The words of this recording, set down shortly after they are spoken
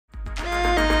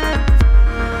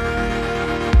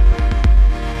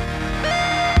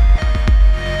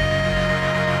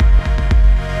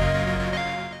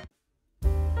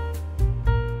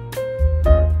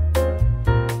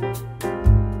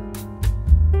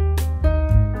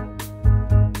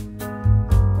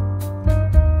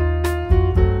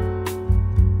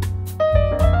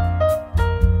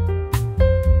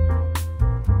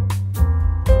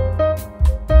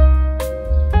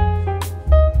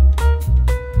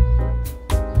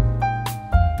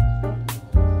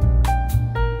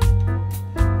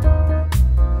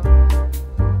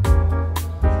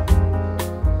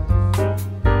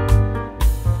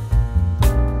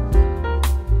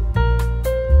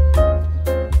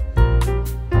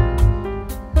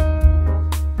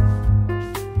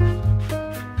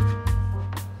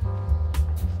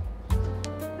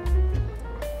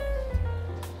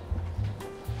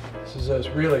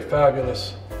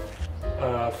fabulous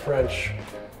French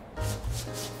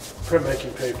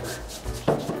printmaking paper.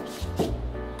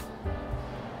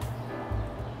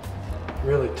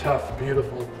 Really tough,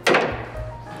 beautiful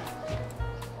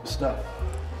stuff.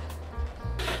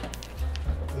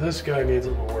 This guy needs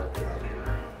a little work down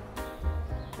here.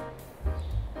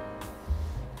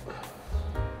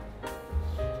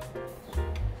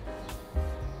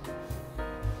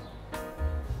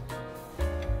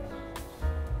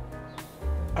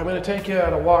 I'm going to take you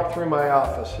on a walk through my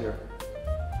office here.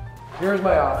 Here's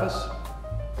my office.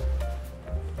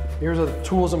 Here's the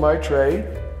tools of my trade.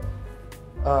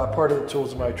 Part of the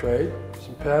tools of my trade.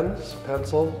 Some pens,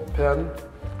 pencil, pen,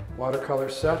 watercolor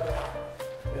set,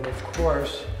 and of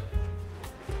course,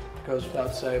 goes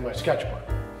without saying, my sketchbook.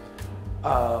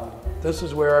 This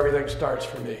is where everything starts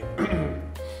for me.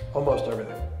 Almost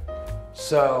everything.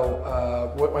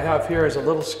 So what I have here is a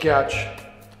little sketch.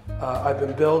 I've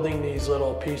been building these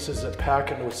little pieces that pack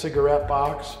into a cigarette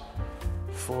box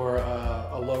for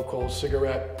a local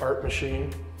cigarette art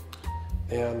machine.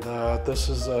 And this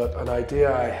is an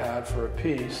idea I had for a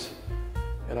piece,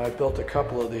 and I built a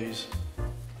couple of these.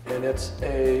 And it's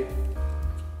a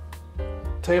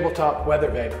tabletop weather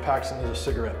vane that packs into the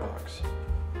cigarette box.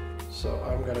 So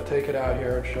I'm going to take it out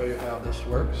here and show you how this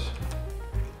works.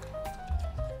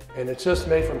 And it's just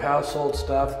made from household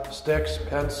stuff: sticks,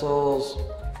 pencils,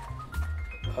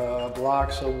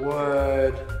 blocks of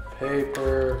wood,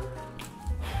 paper.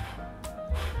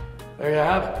 There you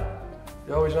have it.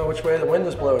 You always know which way the wind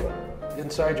is blowing.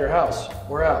 Inside your house.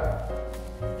 We're out.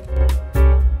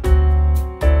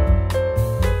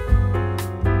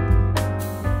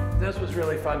 This was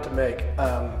really fun to make.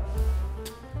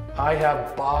 I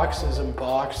have boxes and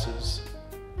boxes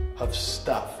of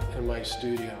stuff in my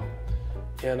studio,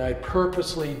 and I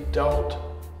purposely don't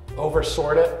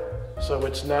oversort it so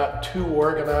it's not too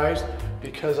organized,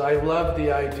 because I love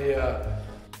the idea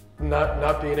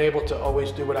not being able to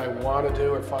always do what I want to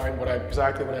do or find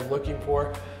exactly what I'm looking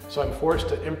for. So I'm forced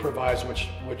to improvise, which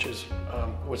is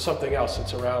with something else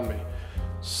that's around me.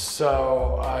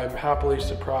 So I'm happily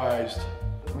surprised.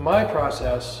 My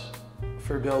process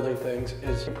for building things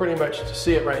is pretty much to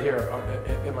see it right here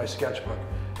in my sketchbook.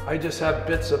 I just have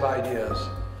bits of ideas,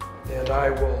 and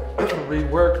I will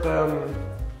rework them,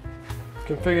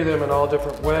 configure them in all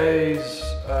different ways.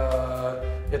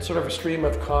 It's sort of a stream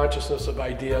of consciousness of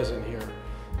ideas in here.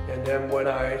 And then when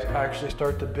I actually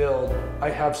start to build, I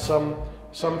have some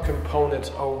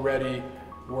components already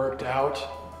worked out.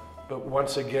 But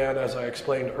once again, as I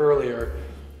explained earlier,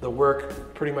 the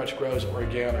work pretty much grows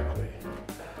organically.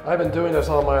 I've been doing this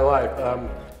all my life.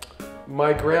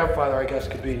 My grandfather, I guess,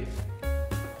 could be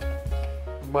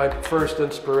my first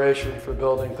inspiration for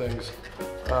building things.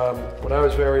 When I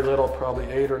was very little, probably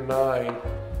 8 or 9,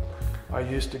 I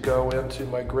used to go into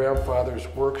my grandfather's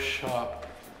workshop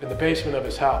in the basement of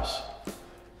his house.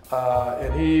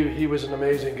 And he was an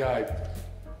amazing guy.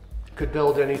 Could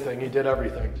build anything, he did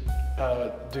everything.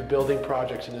 Do building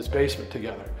projects in his basement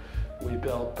together. We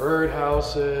built bird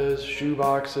houses, shoe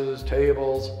boxes,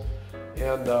 tables,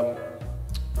 and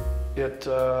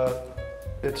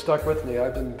it stuck with me.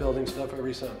 I've been building stuff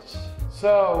ever since.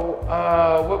 So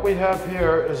what we have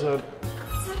here is a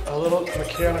little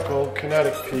mechanical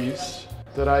kinetic piece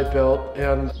that I built,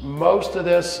 and most of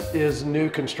this is new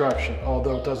construction,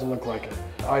 although it doesn't look like it.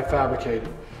 I fabricated.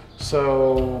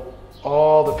 So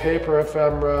all the paper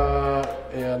ephemera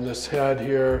and this head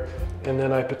here, and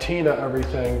then I patina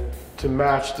everything to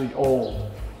match the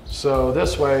old. So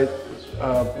this way,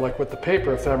 like with the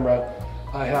paper ephemera,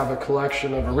 I have a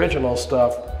collection of original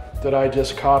stuff that I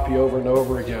just copy over and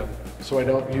over again, so I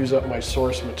don't use up my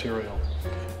source material.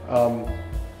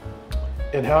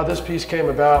 And how this piece came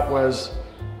about was,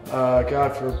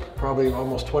 God, for probably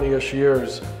almost 20-ish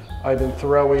years, I've been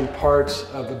throwing parts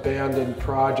of abandoned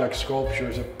project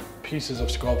sculptures, pieces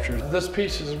of sculptures. This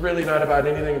piece is really not about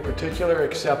anything in particular,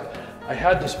 except I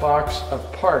had this box of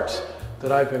parts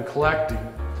that I've been collecting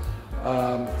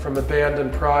from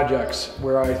abandoned projects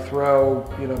where I throw,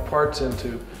 parts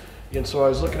into. And so I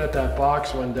was looking at that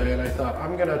box one day and I thought,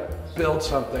 I'm gonna build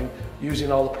something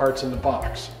using all the parts in the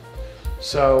box.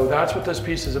 So that's what this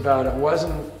piece is about.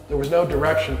 There was no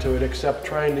direction to it except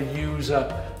trying to use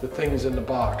up the things in the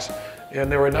box.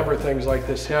 And there were a number of things like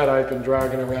this head I've been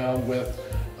dragging around with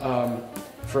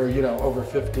for over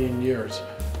 15 years.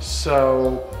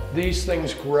 So these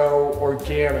things grow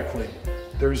organically.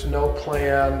 There's no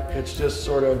plan. It's just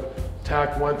sort of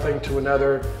tack one thing to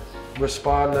another,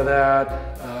 respond to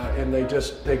that, and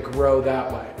they grow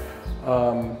that way.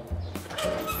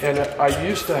 And I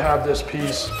used to have this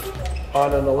piece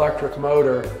on an electric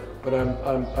motor, but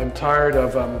I'm tired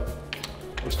of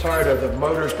I was tired of the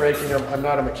motors breaking. I'm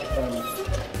not an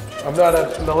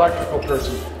electrical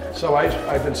person, so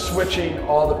I've been switching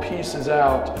all the pieces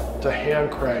out to hand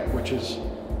crank, which is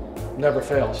never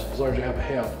fails as long as you have a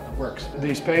hand. It works.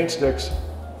 These paint sticks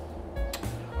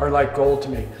are like gold to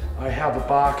me. I have a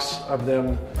box of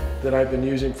them that I've been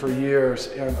using for years,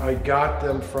 and I got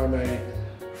them from a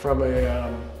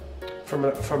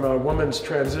woman's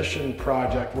transition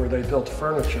project where they built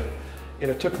furniture,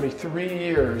 and it took me 3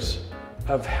 years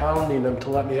of hounding them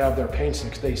to let me have their paint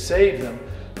sticks. They saved them,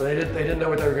 but they didn't know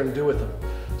what they were going to do with them.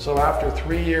 So after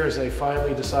 3 years, they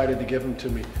finally decided to give them to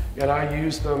me, and I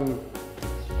used them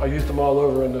all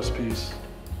over in this piece.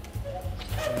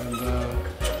 And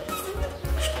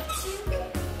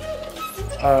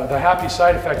the happy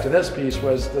side effect of this piece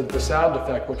was the sound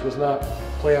effect, which was not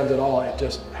planned at all. It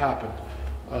just happened.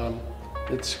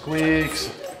 It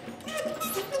squeaks,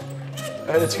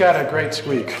 and it's got a great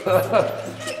squeak.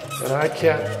 And I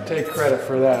can't take credit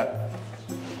for that.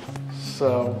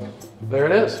 So there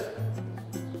it is.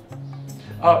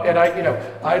 Oh, and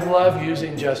I love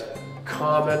using just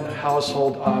common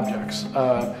household objects,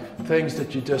 things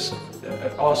that you just,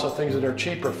 also things that are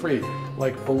cheap or free,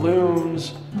 like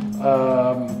balloons,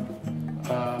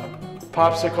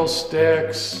 popsicle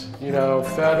sticks,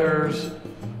 feathers,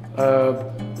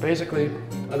 basically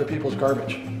other people's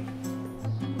garbage.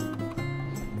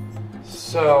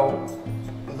 So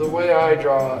the way I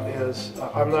draw is,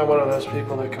 I'm not one of those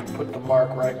people that can put the mark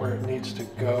right where it needs to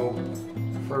go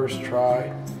first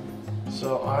try.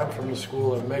 So I'm from the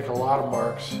school of make a lot of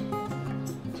marks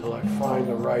until I find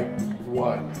the right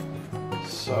one.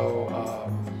 So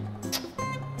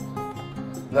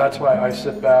that's why I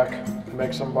sit back and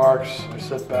make some marks. I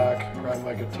sit back, grab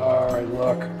my guitar, I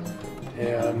look,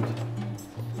 and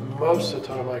most of the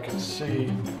time I can see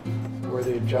where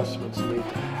the adjustments need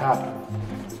to happen.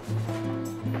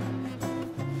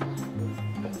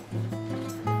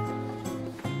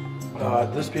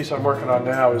 This piece I'm working on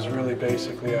now is really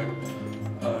basically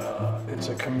it's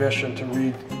a commission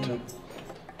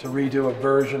to redo a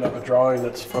version of a drawing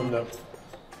that's from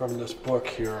this book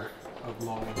here of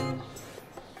mine.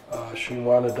 She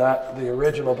wanted the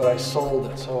original, but I sold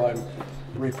it, so I'm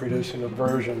reproducing a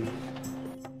version.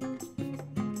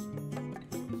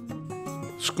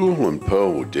 School and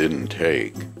Poe didn't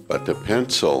take, but the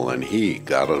pencil and he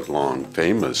got along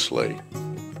famously.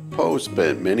 Poe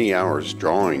spent many hours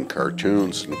drawing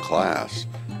cartoons in class,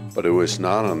 but it was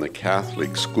not on the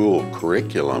Catholic school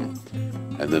curriculum,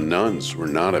 and the nuns were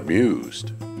not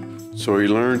amused. So he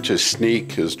learned to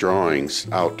sneak his drawings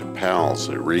out to pals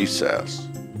at recess.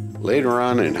 Later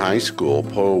on in high school,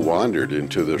 Poe wandered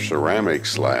into the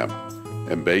ceramics lab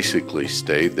and basically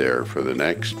stayed there for the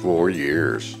next 4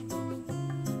 years.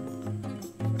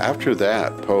 After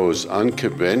that, Poe's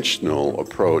unconventional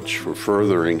approach for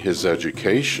furthering his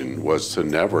education was to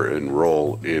never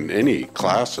enroll in any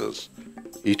classes.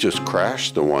 He just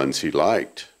crashed the ones he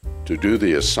liked to do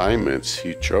the assignments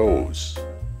he chose.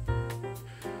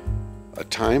 A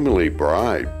timely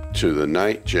bribe to the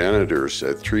night janitors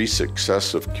at 3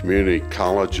 successive community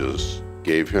colleges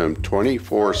gave him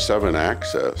 24/7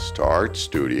 access to art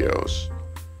studios.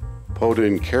 Poe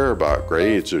didn't care about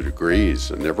grades or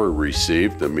degrees and never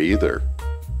received them either.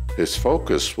 His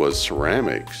focus was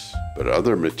ceramics, but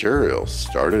other materials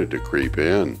started to creep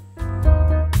in.